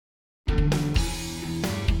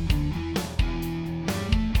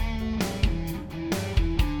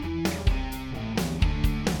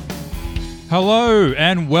Hello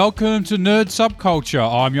and welcome to Nerd Subculture.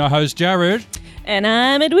 I'm your host Jared. And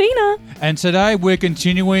I'm Edwina. And today we're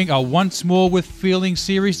continuing our Once More with Feeling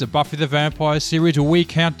series, the Buffy the Vampire series, where we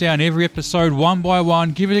count down every episode one by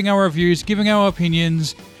one, giving our reviews, giving our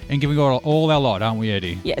opinions, and giving all our lot, aren't we,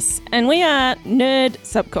 Eddie? Yes, and we are Nerd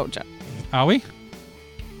Subculture. Are we?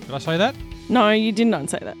 Did I say that? No, you did not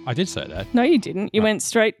say that. I did say that. No, you didn't. You went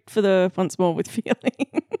straight for the Once More with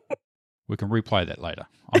Feeling. We can replay that later.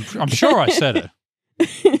 I'm sure I said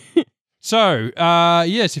it. So,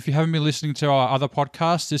 yes, if you haven't been listening to our other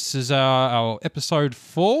podcast, this is our episode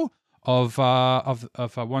 4 of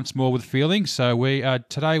Once More with Feeling. So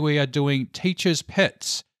today we are doing Teacher's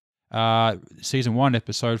Pets, season 1,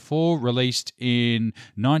 episode 4, released in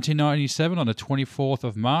 1997 on the 24th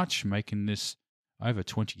of March, making this over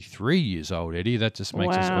 23 years old, Eddie. That just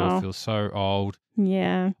makes us all feel so old.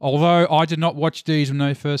 Yeah. Although I did not watch these when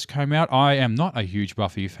they first came out, I am not a huge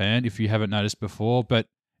Buffy fan, if you haven't noticed before, but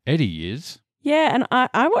Eddie is. Yeah, and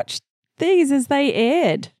I watched these as they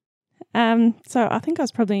aired. So I think I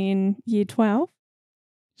was probably in year 12.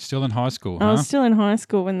 Still in high school, huh? I was still in high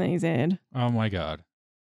school when these aired. Oh, my God.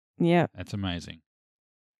 Yeah. That's amazing.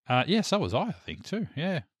 Yeah, so was I think, too.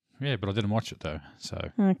 Yeah. Yeah, but I didn't watch it, though,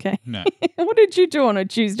 so. Okay. No. What did you do on a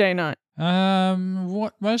Tuesday night?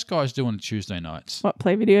 What most guys do on Tuesday nights. What,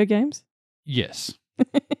 play video games? Yes.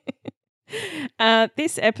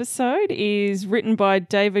 This episode is written by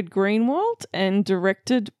David Greenwald and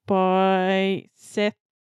directed by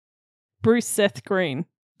Bruce Seth Green.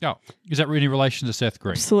 Oh, is that any relation to Seth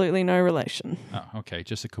Green? Absolutely no relation. Oh, okay,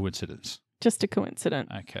 just a coincidence. Just a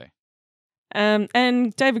coincidence. Okay.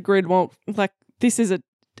 And David Greenwald, this is a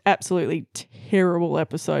absolutely terrible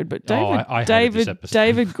episode, but I hated this episode.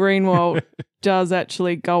 David Greenwald does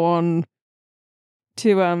actually go on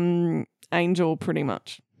to Angel pretty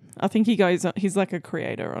much. I think he's like a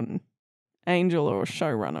creator on Angel or a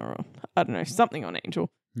showrunner or I don't know, something on Angel.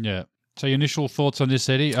 Yeah. So your initial thoughts on this,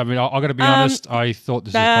 Eddie? I mean, I got to be honest, I thought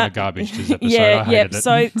this was kind of garbage, this episode. I hated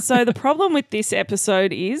it. So the problem with this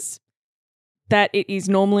episode is that it is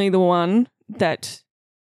normally the one that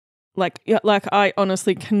I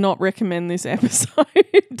honestly cannot recommend this episode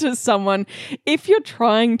to someone. If you're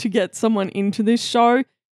trying to get someone into this show,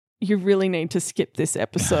 you really need to skip this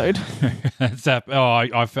episode. I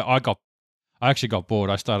actually got bored.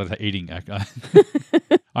 I started eating.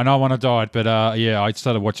 I know I want to diet, but I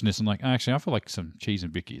started watching this and actually I feel like some cheese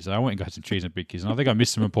and bickies. I went and got some cheese and bickies, and I think I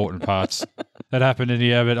missed some important parts that happened in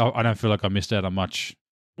here, but I don't feel like I missed out on much.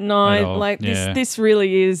 No, this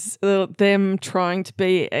really is them trying to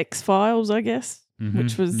be X-Files, I guess,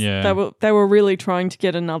 which was they were really trying to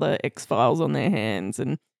get another X-Files on their hands,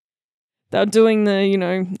 and they were doing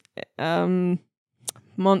the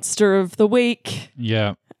Monster of the Week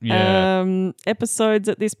episodes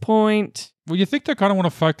at this point. Well, you think they kind of want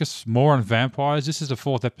to focus more on vampires? This is the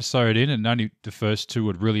 4th episode in, and only the first 2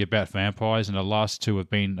 were really about vampires, and the last 2 have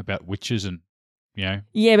been about witches and.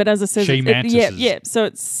 Yeah, but as I said, she-mantises. So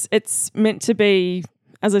it's meant to be,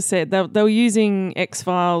 as I said, they were using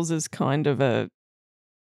X-Files as kind of a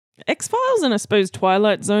X-Files and I suppose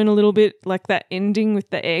Twilight Zone a little bit, like that ending with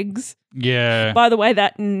the eggs. Yeah. By the way,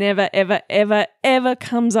 that never, ever, ever, ever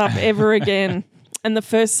comes up ever again. And the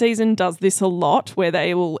first season does this a lot, where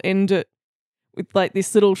they will end it with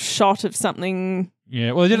this little shot of something.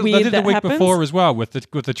 Yeah, well, they did the week before as well with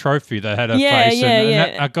the trophy. They had a face,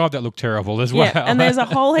 and God, that looked terrible as well. Yeah, and there's a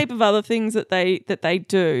whole heap of other things that they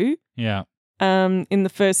do. Yeah. In the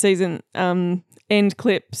first season, end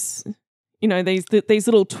clips. These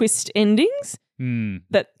little twist endings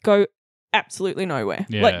that go absolutely nowhere.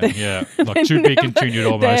 Yeah, like to be continued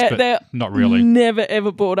almost, but not really. Never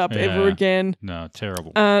ever brought up ever again. No,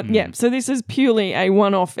 terrible. Yeah, so this is purely a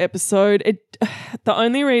one-off episode. The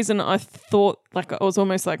only reason I thought I was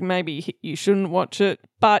almost maybe you shouldn't watch it,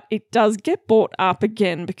 but it does get brought up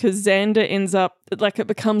again because Xander ends up it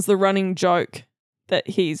becomes the running joke that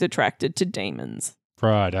he's attracted to demons.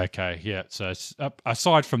 Right. Okay. Yeah. So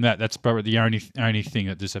aside from that, that's probably the only thing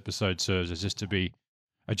that this episode serves is just to be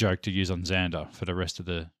a joke to use on Xander for the rest of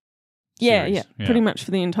the series. Yeah, pretty much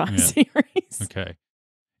for the entire series. Okay.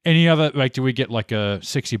 Any other, do we get a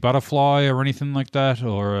sexy butterfly or anything like that?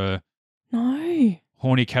 Or a no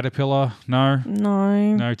horny caterpillar? No?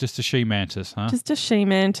 No, just a she-mantis, huh? Just a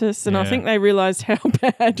she-mantis, and I think they realised how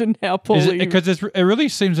bad and how poorly... Because it really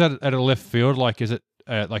seems at a left field, is it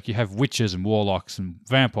you have witches and warlocks and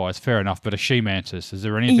vampires, fair enough, but a she-mantis, is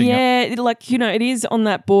there anything... Yeah, it is on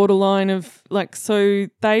that borderline of, so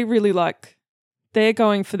they really they're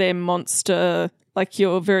going for their monster,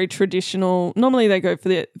 your very traditional... Normally they go for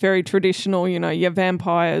the very traditional, your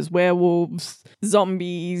vampires, werewolves,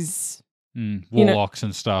 zombies, Warlocks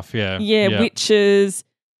and stuff, yeah. Witches,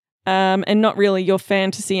 and not really your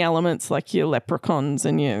fantasy elements like your leprechauns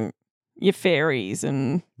and your fairies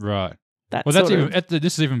and right. That well, that's sort even,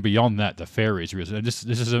 this is even beyond that. The fairies, really. This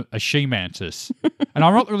is a she mantis, and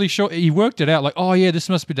I'm not really sure. He worked it out, like, oh yeah, this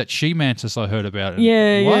must be that she mantis I heard about.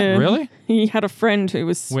 And, what? Really? He had a friend who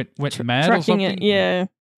was went mad tracking or something. It, yeah.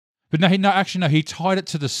 But no, he tied it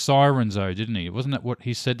to the sirens, though, didn't he? Wasn't that what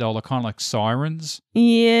he said? They were kind of like sirens.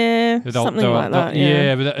 Yeah, something like that.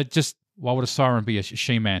 Yeah, but it just. Why would a siren be a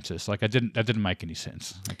she mantis? Like, that didn't make any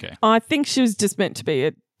sense. Okay. I think she was just meant to be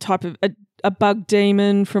a type of a bug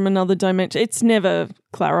demon from another dimension. It's never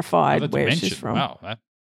clarified where she's from. Wow.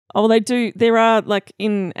 Oh, they do. There are, like,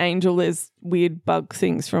 in Angel, there's weird bug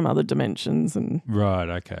things from other dimensions and right.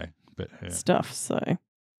 Okay, but stuff. So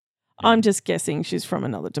I'm just guessing she's from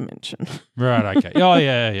another dimension. Right. Okay. Oh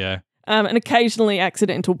yeah. And occasionally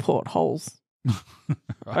accidental portholes.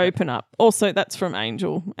 Right. Open up. Also, that's from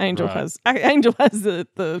Angel. Angel has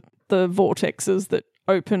the vortexes that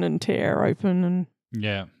open and tear open and.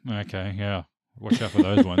 Yeah. Okay. Yeah. Watch out for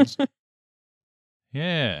those ones.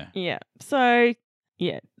 Yeah. Yeah. So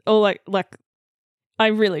yeah. Or like I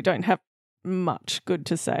really don't have much good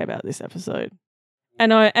to say about this episode,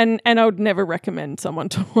 and I would never recommend someone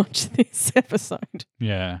to watch this episode.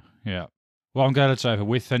 Yeah. Yeah. Well, I'm glad it's over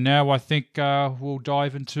with, and now I think we'll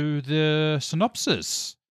dive into the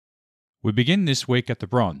synopsis. We begin this week at the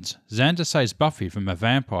Bronze. Xander saves Buffy from a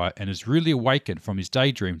vampire and is really awakened from his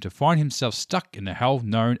daydream to find himself stuck in the hell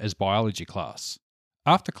known as biology class.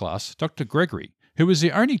 After class, Dr. Gregory, who is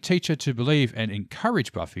the only teacher to believe and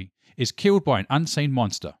encourage Buffy, is killed by an unseen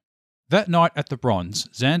monster. That night at the Bronze,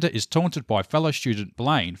 Xander is taunted by fellow student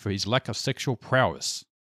Blaine for his lack of sexual prowess.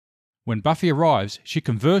 When Buffy arrives, she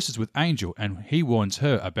converses with Angel and he warns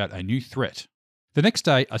her about a new threat. The next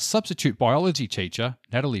day, a substitute biology teacher,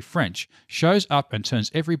 Natalie French, shows up and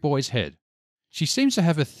turns every boy's head. She seems to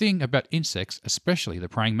have a thing about insects, especially the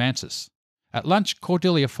praying mantis. At lunch,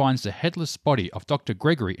 Cordelia finds the headless body of Dr.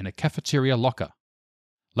 Gregory in a cafeteria locker.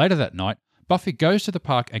 Later that night, Buffy goes to the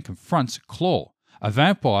park and confronts Claw, a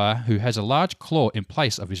vampire who has a large claw in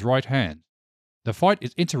place of his right hand. The fight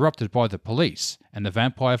is interrupted by the police, and the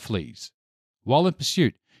vampire flees. While in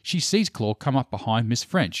pursuit, she sees Claw come up behind Miss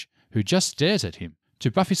French, who just stares at him. To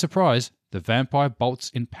Buffy's surprise, the vampire bolts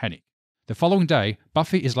in panic. The following day,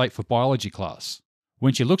 Buffy is late for biology class.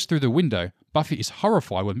 When she looks through the window, Buffy is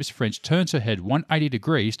horrified when Miss French turns her head 180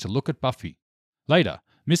 degrees to look at Buffy. Later,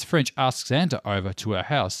 Miss French asks Xander over to her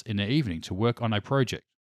house in the evening to work on a project.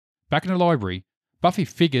 Back in the library, Buffy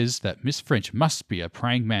figures that Miss French must be a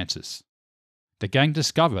praying mantis. The gang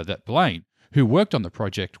discover that Blaine, who worked on the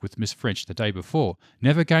project with Miss French the day before,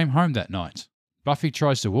 never came home that night. Buffy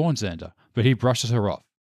tries to warn Xander, but he brushes her off.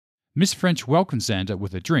 Miss French welcomes Xander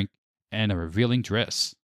with a drink and a revealing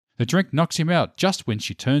dress. The drink knocks him out just when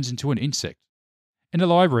she turns into an insect. In the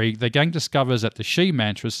library, the gang discovers that the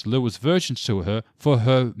she-mantis lures virgins to her for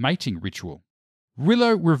her mating ritual.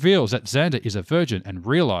 Willow reveals that Xander is a virgin and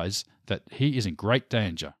realizes that he is in great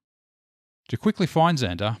danger. To quickly find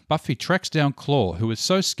Xander, Buffy tracks down Claw, who is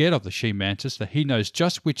so scared of the she-mantis that he knows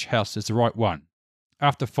just which house is the right one.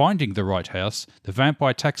 After finding the right house, the vampire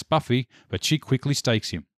attacks Buffy, but she quickly stakes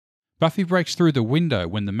him. Buffy breaks through the window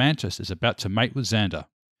when the mantis is about to mate with Xander.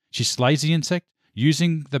 She slays the insect,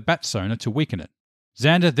 using the bat sonar to weaken it.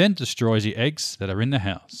 Xander then destroys the eggs that are in the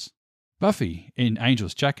house. Buffy, in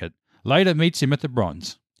Angel's jacket, later meets him at the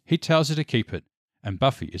Bronze. He tells her to keep it, and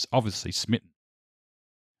Buffy is obviously smitten.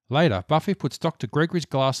 Later, Buffy puts Dr. Gregory's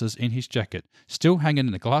glasses in his jacket, still hanging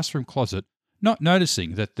in the glassroom closet, not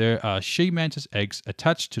noticing that there are she-mantis eggs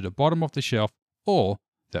attached to the bottom of the shelf or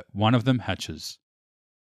that one of them hatches.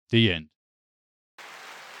 The end.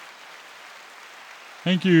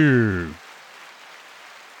 Thank you.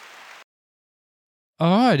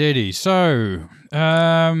 All right, Eddie. So,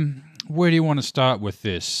 where do you want to start with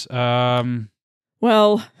this?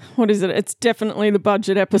 Well, what is it? It's definitely the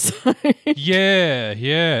budget episode.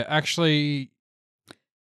 Yeah. Actually,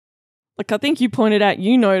 like I think you pointed out,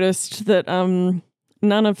 you noticed that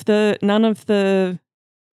none of the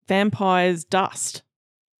vampires dust.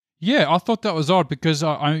 Yeah, I thought that was odd because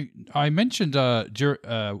I mentioned during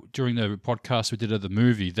the podcast we did of the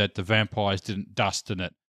movie that the vampires didn't dust in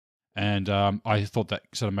it, and I thought that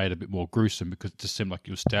sort of made it a bit more gruesome because it just seemed like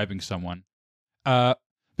you were stabbing someone.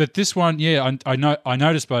 But this one, yeah, I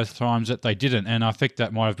noticed both times that they didn't, and I think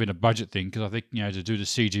that might have been a budget thing because I think to do the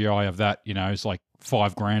CGI of that, it's like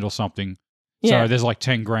 $5,000 or something. Yeah. So there's like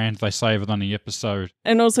 $10,000 they save on the episode.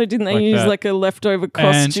 And also, didn't they use like a leftover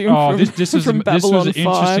costume from this was Babylon this was an 5?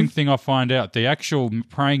 interesting thing I find out. The actual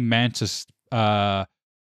praying mantis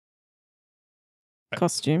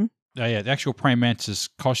costume. Yeah, the actual praying mantis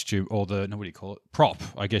costume, or what do you call it? Prop,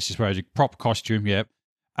 I guess you suppose. Prop costume, yeah,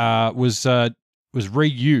 was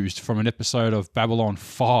reused from an episode of Babylon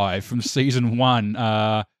 5 from season 1.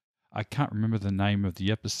 I can't remember the name of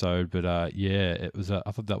the episode, but yeah, it was. I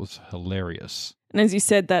thought that was hilarious. And as you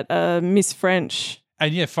said, that Miss French.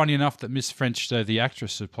 And yeah, funny enough that Miss French, the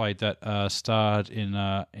actress who played that, starred in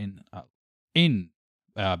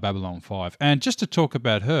Babylon 5. And just to talk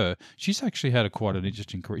about her, she's actually had quite an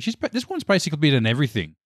interesting career. This one's basically been in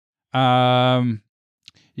everything.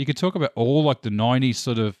 You could talk about all like the 90s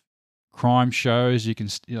sort of crime shows. You can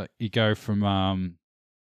you go from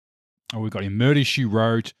we've got in Murder, She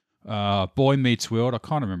Wrote, Boy Meets World. I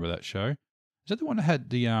can't remember that show. Is that the one that had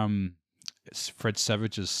the Fred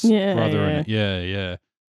Savage's brother in it? Yeah.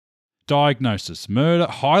 Diagnosis, Murder,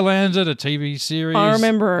 Highlander, the TV series. I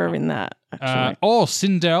remember her in that, actually.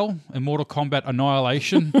 Sindel in Mortal Kombat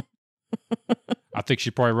Annihilation. I think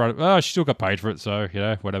she probably wrote it. She still got paid for it, so,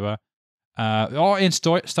 whatever. And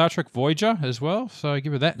Star Trek Voyager as well, so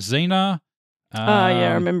give her that. Xena.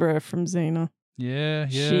 I remember her from Xena. Yeah.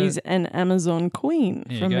 She's an Amazon queen,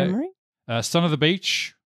 from memory. Son of the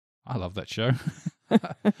Beach. I love that show.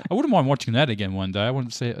 I wouldn't mind watching that again one day. I want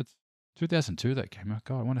to see it. It's 2002 that came out.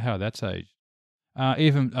 God, I wonder how that's aged.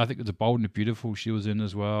 Even, I think it was Bold and the Beautiful she was in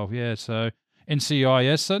as well. Yeah, so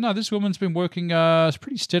NCIS. So, no, this woman's been working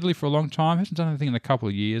pretty steadily for a long time. Hasn't done anything in a couple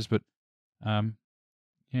of years, but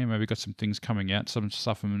maybe got some things coming out, some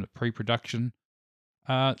stuff in pre-production.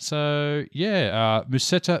 Musetta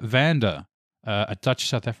Vander, a Dutch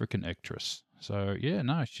South African actress. So, yeah,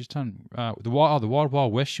 no, she's done the Wild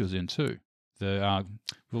Wild West she was in too. The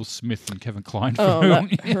Will Smith and Kevin Kline film. Oh,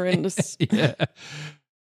 that horrendous. Yeah.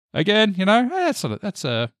 Again, that's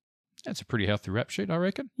a pretty healthy rap sheet, I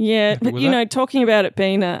reckon. Yeah, but talking about it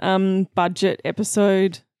being a budget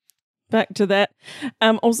episode, back to that.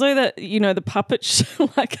 Also that the puppet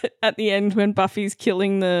show, like at the end when Buffy's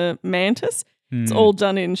killing the mantis, it's all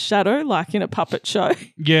done in shadow, like in a puppet show.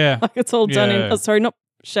 Yeah, like it's all done in. Oh, sorry, not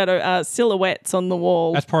shadow. Silhouettes on the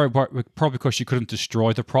wall. That's probably because she couldn't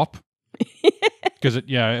destroy the prop. Because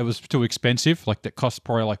it was too expensive. Like that cost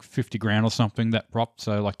probably like $50,000 or something, that prop.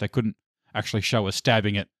 So like they couldn't actually show her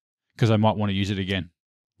stabbing it because they might want to use it again.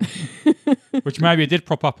 Which maybe it did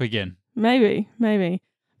prop up again. Maybe.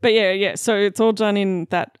 But yeah. So it's all done in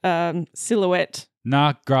that silhouette.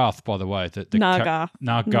 Nagarth, by the way. Nagarth.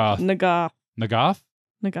 Nagarth?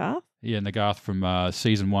 Nagarth? Yeah, Nagarth from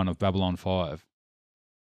season 1 of Babylon 5.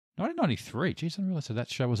 1993. Jeez, I didn't realize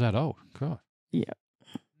that show was that old. God. Yeah.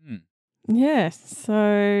 Yeah,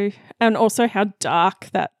 so, and also how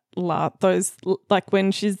dark those, like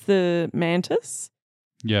when she's the mantis.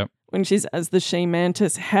 Yeah. When she's as the she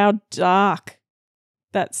mantis, how dark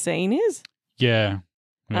that scene is. Yeah.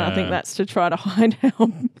 I think that's to try to hide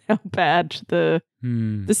how bad the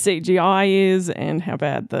CGI is and how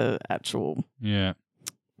bad the actual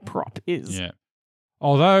prop is. Yeah.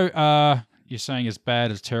 Although you're saying as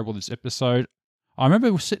bad as terrible this episode, I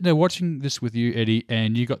remember sitting there watching this with you, Eddie,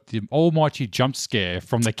 and you got the almighty jump scare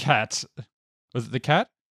from the cat. Was it the cat?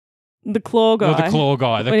 The claw guy. Oh, the claw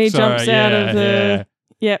guy. When he jumps out of the...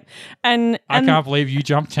 Yeah. And I can't believe you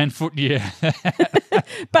jumped 10 foot. Yeah.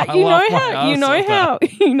 But you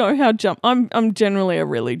know how jump. I'm generally a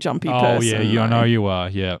really jumpy person. Oh yeah, I know you are.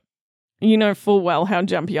 Yeah. You know full well how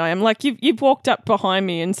jumpy I am. Like you've walked up behind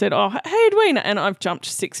me and said, "Oh, hey Edwina," and I've jumped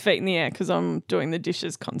 6 feet in the air because I'm doing the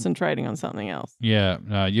dishes, concentrating on something else.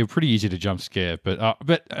 Yeah, you're pretty easy to jump scare, but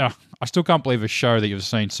I still can't believe a show that you've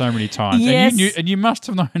seen so many times. Yes. And you must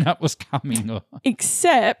have known that was coming.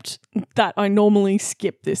 Except that I normally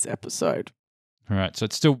skip this episode. All right, so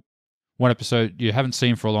it's still one episode you haven't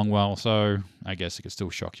seen for a long while, so I guess it could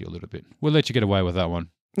still shock you a little bit. We'll let you get away with that one.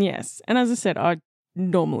 Yes, and as I said,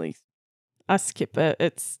 I skip it.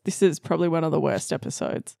 This is probably one of the worst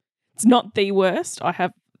episodes. It's not the worst. I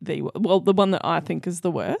have the one that I think is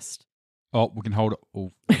the worst. Oh, we can hold it.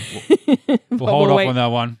 We'll hold off on that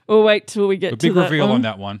one. We'll wait till we get to big reveal on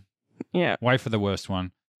that one. Yeah. Wait for the worst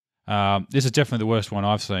one. This is definitely the worst one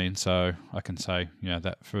I've seen, so I can say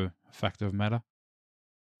that for a fact of matter.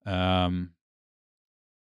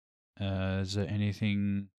 Is there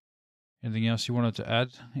anything else you wanted to add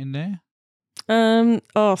in there?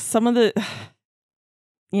 Some of the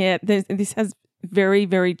this has very,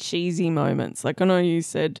 very cheesy moments. Like I know you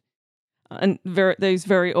said, and those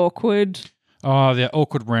very awkward. Oh, the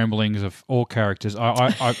awkward ramblings of all characters.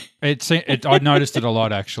 I noticed it a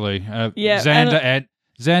lot actually.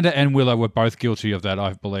 Xander and Willow were both guilty of that,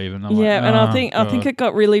 I believe. And I think it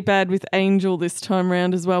got really bad with Angel this time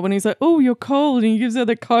around as well when he's like, "Oh, you're cold," and he gives her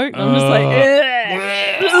the coat, and I'm just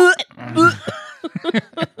like,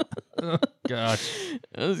 Oh, gosh.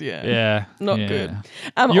 Yeah. Not yeah. good.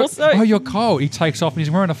 Oh, you're cold. He takes off and he's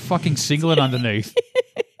wearing a fucking singlet underneath.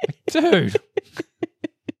 Dude.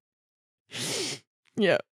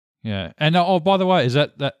 Yeah. Yeah. And by the way, is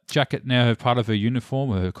that jacket now part of her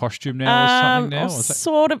uniform or her costume now or something now?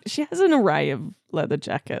 Sort of. She has an array of leather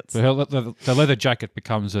jackets. So the leather jacket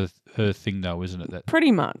becomes her thing though, isn't it?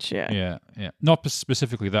 Pretty much, yeah. Yeah, yeah. Not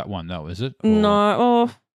specifically that one though, is it? No,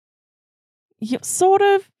 yeah, sort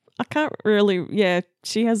of. I can't really. Yeah,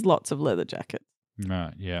 she has lots of leather jackets.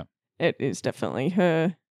 Right. Yeah. It is definitely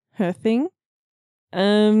her thing.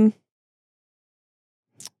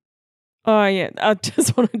 Oh yeah, I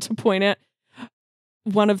just wanted to point out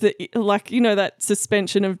one of the that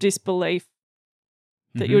suspension of disbelief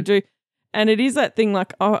that you'll do, and it is that thing.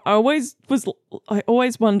 Like I always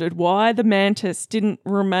wondered why the mantis didn't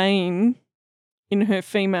remain in her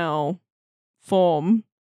female form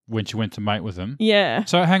when she went to mate with him. Yeah.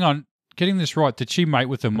 So hang on, getting this right, did she mate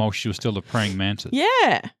with him while she was still a praying mantis?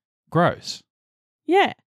 Yeah. Gross.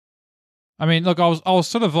 Yeah. I mean, look, I was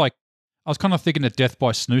sort of like, I was kind of thinking of Death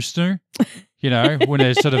by Snoo Snoo, when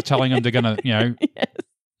they're sort of telling them they're going to, yes.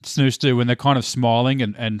 Snoo Snoo when they're kind of smiling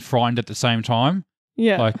and frightened at the same time.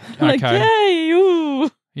 Yeah. Like, okay. Yay, ooh.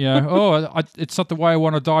 It's not the way I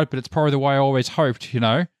want to die, but it's probably the way I always hoped,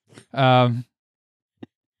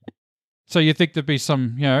 So you think there'd be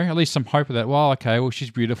some, at least some hope of that. Well, okay, she's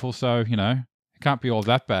beautiful, so, it can't be all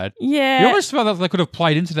that bad. Yeah. You almost felt that they could have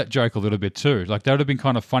played into that joke a little bit too. Like, that would have been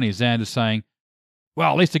kind of funny, Xander saying,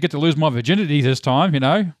 well, at least I get to lose my virginity this time,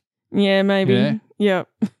 Yeah, maybe. Yeah. Yep.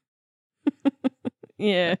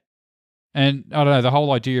 Yeah. And I don't know, the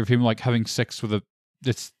whole idea of him like having sex with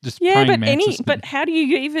this yeah, praying mantis thing. but how do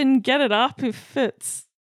you even get it up if it's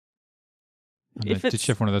did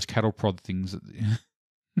she have one of those cattle prod things?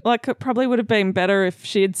 Like it probably would have been better if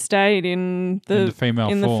she had stayed in the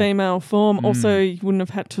female form. Also, you wouldn't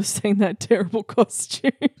have had to have seen that terrible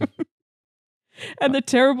costume. And the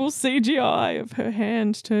terrible CGI of her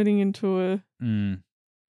hand turning into a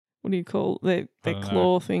what do you call their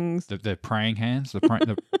claw things? Their praying hands,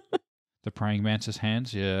 the praying mantis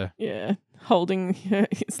hands, yeah. Yeah, holding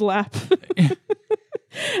his lap.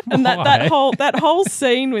 And that whole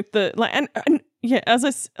scene with the and yeah,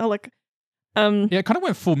 as I like yeah, it kind of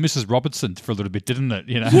went full Mrs. Robertson for a little bit, didn't it?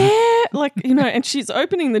 Yeah, and she's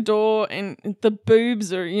opening the door and the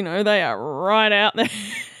boobs are, they are right out there.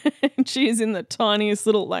 And she is in the tiniest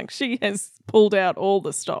little, she has pulled out all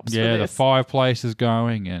the stops. Yeah, for the this. fireplace is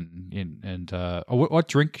going and what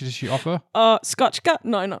drink does she offer? Scotchka?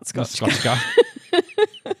 No, not Scotchka.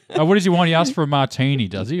 Scotchka. What does he want? He asks for a martini,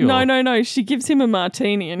 does he? No. She gives him a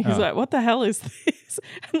martini and he's like, what the hell is this?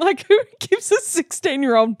 And who gives a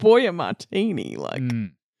 16-year-old boy a martini? Well,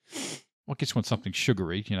 I guess you want something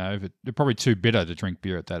sugary, but they're probably too bitter to drink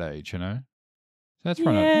beer at that age, So that's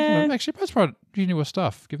probably actually that's probably newer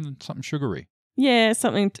stuff. Give them something sugary. Yeah,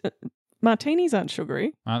 something. Martinis aren't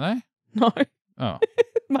sugary, aren't they? No. Oh,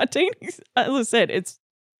 martinis. As I said, it's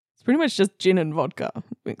pretty much just gin and vodka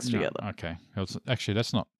mixed together. Okay. Actually,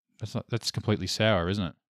 that's completely sour, isn't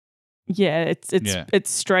it? Yeah, it's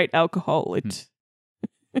straight alcohol.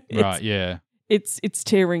 Right. Yeah. It's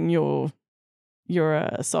tearing your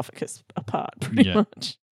esophagus apart pretty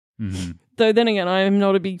much. Mm-hmm. Though then again, I am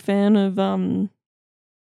not a big fan of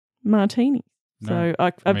martini. So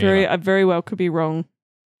I very well could be wrong.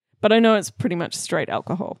 But I know it's pretty much straight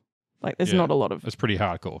alcohol. There's not a lot of... It's pretty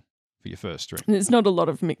hardcore for your first drink. There's not a lot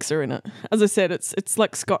of mixer in it. As I said, it's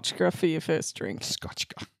like Scotchka for your first drink.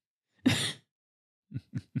 Scotchka.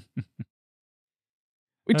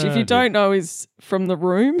 Which, if you don't know, is from The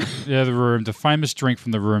Room. Yeah, The Room. The famous drink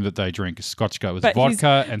from The Room that they drink is Scotchka. It was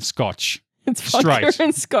vodka and scotch. It's vodka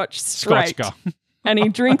and scotch straight. Scotchka. And he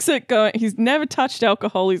drinks it going, he's never touched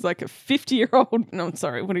alcohol. He's like a 50-year-old. No, I'm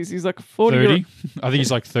sorry. What is he? He's like a 40-year-old. 30? I think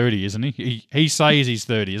he's like 30, isn't he? He says he's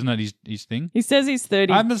 30, isn't that his thing? He says he's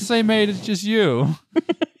 30. I'm the same age as just you.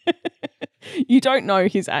 You don't know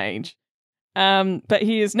his age. But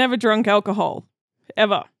he has never drunk alcohol.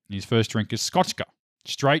 Ever. His first drink is Scotchka.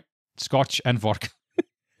 Straight scotch and vodka.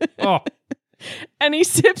 Oh. And he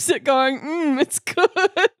sips it going, it's good.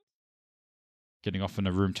 Getting off on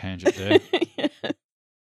a room tangent there.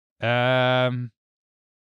 Yeah.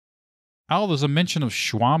 There's a mention of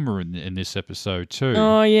shawarma in this episode too.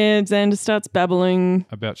 Oh yeah, Xander starts babbling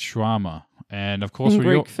about shawarma, and of course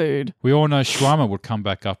Greek food. We all know shawarma would come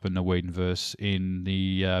back up in the Whedonverse in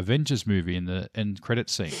the Avengers movie in the end credit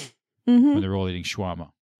scene when they're all eating shawarma.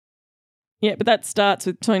 Yeah, but that starts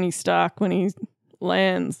with Tony Stark when he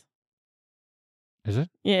lands. Is it?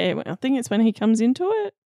 Yeah, I think it's when he comes into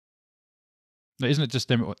it. Isn't it just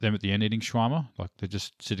them at the end eating shawarma? Like they're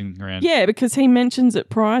just sitting around. Yeah, because he mentions it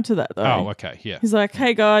prior to that, though. Oh, okay. Yeah. He's like,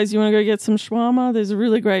 hey, guys, you want to go get some shawarma? There's a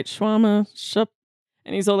really great shawarma shop.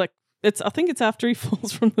 And he's all like, I think it's after he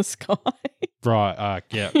falls from the sky. Right.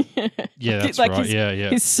 Yeah. Yeah. Yeah, that's Like right. his- Yeah.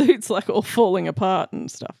 His suit's like all falling apart and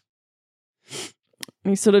stuff. And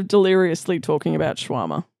he's sort of deliriously talking about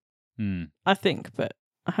shawarma, Hmm. I think, but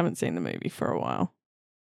I haven't seen the movie for a while.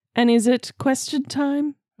 And is it question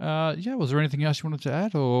time? Yeah. Was there anything else you wanted to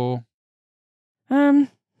add, or?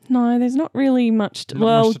 No, there's not really much. Not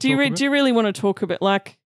much to Do you talk about? do you really want to talk about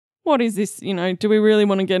like what is this? You know, do we really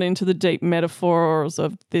want to get into the deep metaphors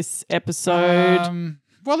of this episode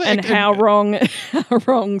Well, and how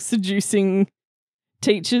wrong seducing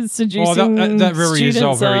teachers seducing that very is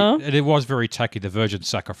all students are? very. It was very tacky. The virgin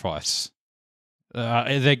sacrifice.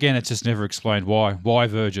 Again, it's just never explained why. Why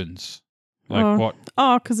virgins? Like Oh. what?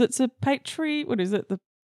 Oh, because it's a what is it?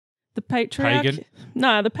 The patriarchy? Pagan?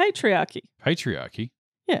 No, the patriarchy. Patriarchy.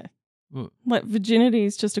 Yeah. Well, Like virginity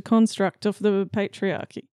is just a construct of the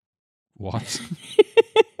patriarchy. what?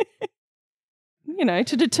 You know,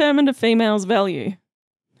 to determine a female's value.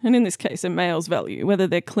 And in this case, a male's value, whether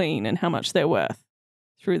they're clean and how much they're worth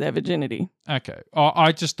through their virginity. Okay.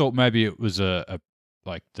 I just thought maybe it was a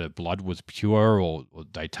like the blood was pure, or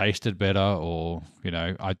they tasted better, or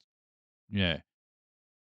yeah.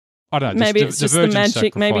 I don't know. Maybe it's just the virgin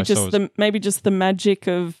magic. sacrifice, Maybe just the magic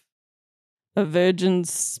of a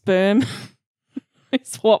virgin's sperm.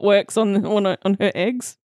 It's what works on her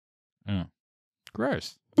eggs. Yeah.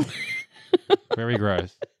 Gross. Very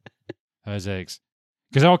gross. Those eggs.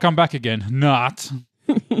 Because they'll come back again. Not.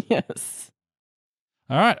 Yes.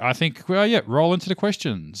 All right. I think, roll into the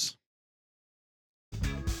questions.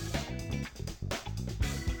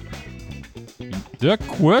 The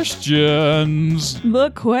questions.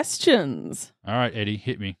 The questions. All right, Eddie,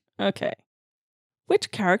 hit me. Okay.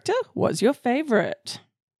 Which character was your favorite?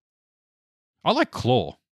 I like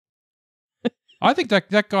Claw. I think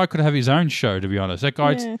that guy could have his own show, to be honest. That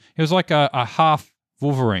guy, Yeah. he was like a half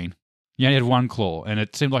Wolverine. He only had one claw, and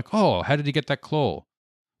it seemed like, oh, how did he get that claw?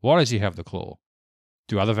 Why does he have the claw?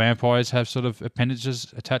 Do other vampires have sort of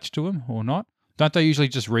appendages attached to them or not? Don't they usually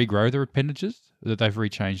just regrow their appendages? Or that they've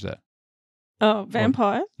rechanged that? Oh,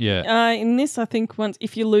 vampire. Yeah. In this, I think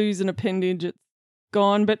if you lose an appendage, it's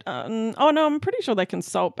gone. But I'm pretty sure they can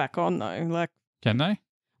sew it back on though. Like, Can they?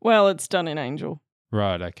 well, it's done in Angel.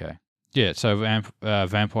 Right, okay. Yeah, so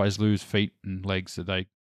vampires lose feet and legs that they...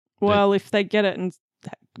 Well, if they get it and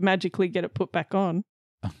magically get it put back on.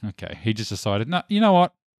 Okay, he just decided, no, you know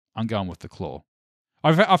what? I'm going with the claw.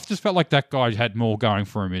 I've just felt like that guy had more going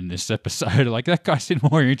for him in this episode. Like, that guy seemed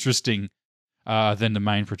more interesting than the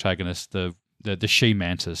main protagonist, the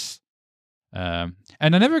she-mantis. And I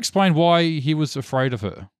never explained why he was afraid of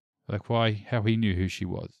her. Like, how he knew who she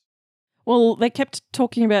was. Well, they kept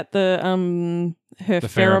talking about her The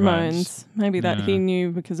pheromones. Maybe that Yeah. he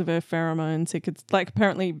knew because of her pheromones. He could, like,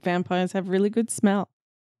 apparently vampires have really good smell.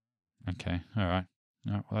 Okay, all right.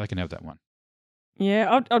 Well, I can have that one.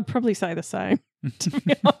 Yeah, I'd probably say the same, to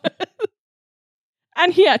be honest.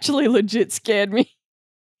 And he actually legit scared me.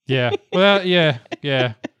 Yeah. Well, yeah.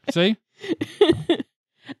 See?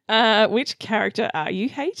 Which character are you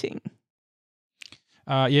hating?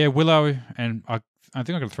 Yeah, Willow, and I think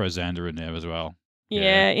I'm going to throw Xander in there as well.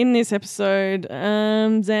 Yeah, in this episode,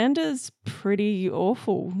 Xander's pretty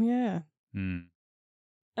awful. Yeah. Hmm.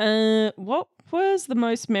 What was the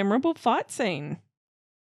most memorable fight scene?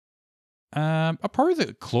 Probably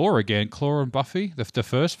the Claw again. Claw and Buffy. The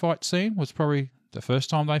first fight scene was probably the first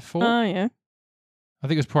time they fought. Oh, yeah. I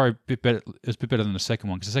think it was probably a bit better. It was a bit better than the second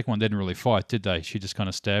one, because the second one didn't really fight, did they? She just kind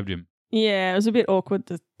of stabbed him. Yeah, it was a bit awkward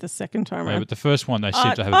the second time Yeah, around. but the first one they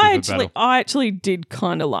seemed to have a bit of a battle. I actually did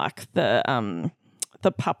kind of like the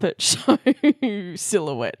puppet show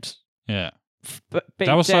silhouette. Yeah, But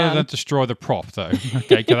that was so they don't destroy the prop, though.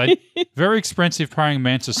 Okay, very expensive praying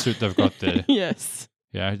mantis suit they've got there. Yes.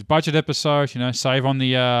 Yeah, budget episode. Save on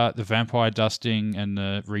the vampire dusting and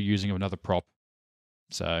the reusing of another prop.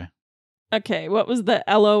 So. Okay, what was the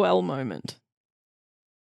LOL moment?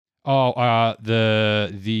 Oh,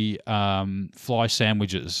 the fly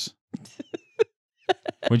sandwiches.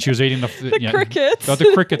 When she was eating the crickets. Oh,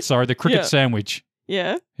 the cricket. Sorry, the cricket Yeah. sandwich.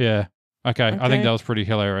 Yeah. Yeah. Okay, I Okay. think that was pretty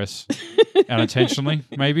hilarious. Unintentionally,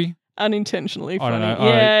 maybe. Unintentionally I don't funny. know.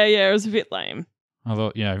 Yeah, it was a bit lame. I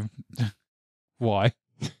thought, why?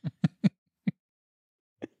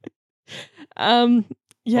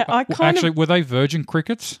 Yeah, I kind Actually, of were they virgin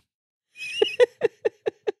crickets?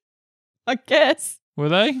 I guess. Were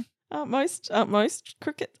they? Most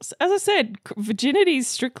crickets. As I said, virginity is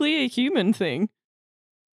strictly a human thing.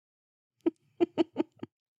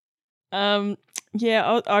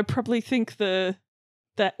 Yeah, I probably think that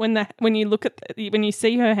when you look at when you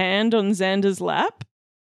see her hand on Xander's lap,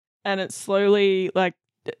 and it's slowly like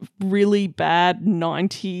really bad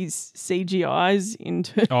 90s CGI's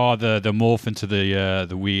into the morph into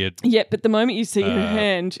the weird. yeah, but the moment you see her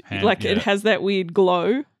hand, like it has that weird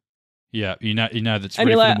glow. Yeah, you know that's and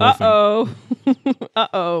ready you're for like, the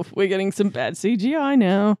morphing. we're getting some bad CGI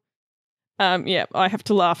now. Yeah, I have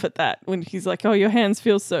to laugh at that when he's like, "Oh, your hands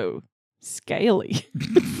feel so scaly."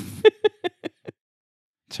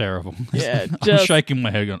 Terrible. Yeah, I'm shaking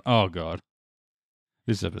my head, going, "Oh God,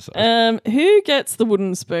 this episode." Who gets the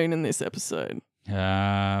wooden spoon in this episode?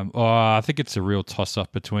 I think it's a real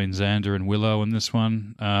toss-up between Xander and Willow in this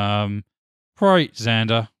one. Probably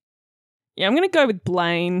Xander. Yeah, I'm going to go with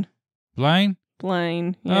Blaine. Blaine?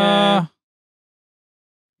 Yeah.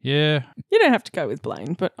 Yeah. You don't have to go with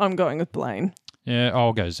Blaine, but I'm going with Blaine. Yeah,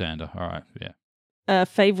 I'll go Xander. All right, yeah.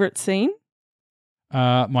 Favorite scene?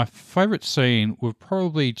 My favourite scene would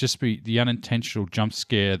probably just be the unintentional jump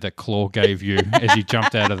scare that Claw gave you as you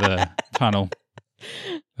jumped out of the tunnel.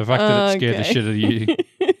 The fact that it scared the shit out of you.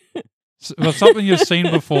 Well, something you've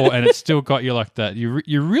seen before and it still got you like that.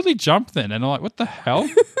 You really jumped then, and I'm like, what the hell?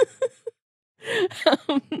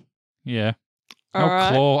 Yeah.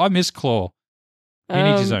 Right. Claw. I miss Claw. He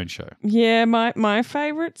needs his own show. Yeah, my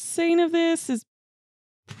favourite scene of this is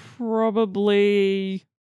probably...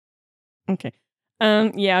 Okay.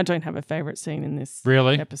 Yeah, I don't have a favourite scene in this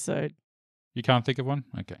episode. You can't think of one?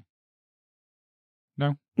 Okay.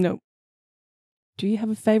 No? No. Do you have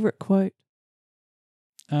a favourite quote?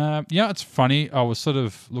 Yeah, it's funny. I was sort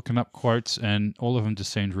of looking up quotes and all of them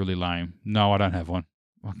just seemed really lame. No, I don't have one.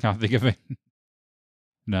 I can't think of it.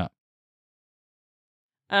 No.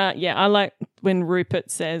 Yeah, I like when Rupert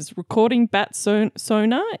says, recording bat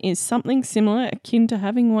sonar is something similar akin to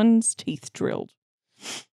having one's teeth drilled.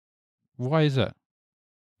 Why is that?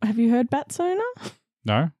 Have you heard bat sonar?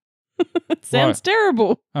 No. It sounds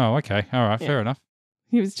terrible. Oh, okay. All right. Yeah. Fair enough.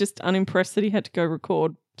 He was just unimpressed that he had to go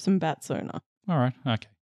record some bat sonar. All right. Okay.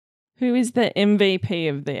 Who is the MVP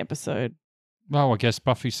of the episode? Well, I guess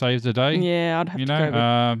Buffy saves the day. Yeah, I'd have to go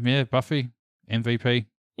with... yeah, Buffy, MVP.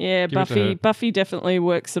 Yeah, Buffy definitely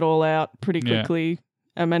works it all out pretty quickly.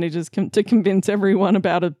 Yeah. Manages to convince everyone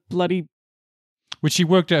about a bloody... Which she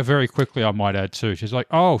worked out very quickly, I might add, too. She's like,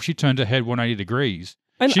 oh, she turned her head 180 degrees.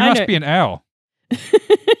 She must be an owl.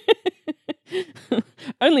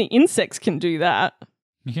 Only insects can do that.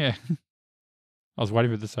 Yeah. I was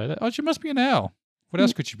waiting for her to say that. Oh, she must be an owl. What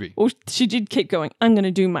else could she be? Well, she did keep going, I'm going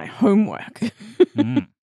to do my homework.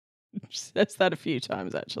 She says that a few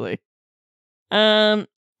times, actually.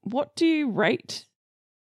 What do you rate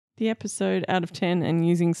the episode out of 10 and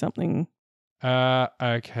using something?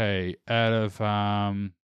 Okay. Out of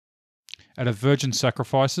Virgin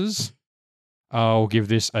Sacrifices, I'll give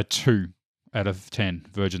this a 2 out of 10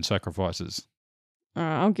 Virgin Sacrifices.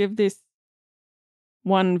 I'll give this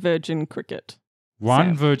 1 Virgin Cricket.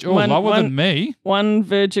 One Virgin? Oh, lower than me? 1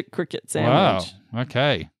 Virgin Cricket sandwich. Wow.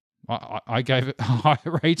 Okay. I gave it a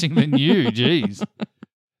higher rating than you. Jeez.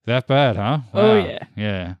 That bad, huh? Wow. Oh, yeah.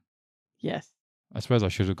 Yeah. Yes. I suppose I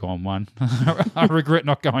should have gone 1. I regret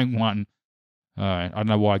not going 1. All right. I don't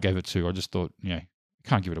know why I gave it 2. I just thought,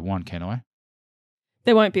 can't give it a 1, can I?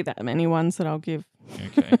 There won't be that many ones that I'll give.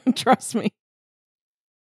 Okay. Trust me.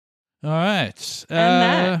 All right.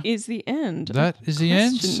 And that is the end. That is the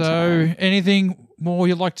end. So anything more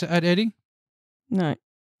you'd like to add, Eddie? No.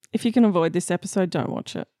 If you can avoid this episode, don't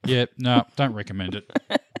watch it. Yeah, no, don't recommend it.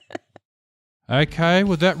 Okay,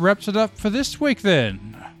 well, that wraps it up for this week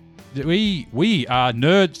then. We are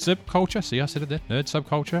Nerd Subculture. See, I said it there. Nerd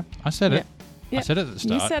Subculture. I said it. Yep. I said it at the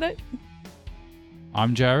start. You said it.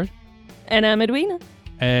 I'm Jared. And I'm Edwina.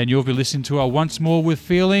 And you'll be listening to our Once More With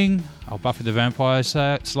Feeling, our Buffy the Vampire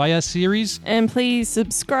Slayer series. And please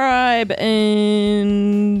subscribe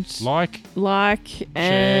and... Like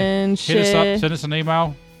and share. Hit us up. Send us an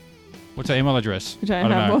email. What's our email address? I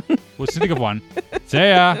don't have one. We'll think of one. See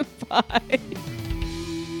ya. Bye.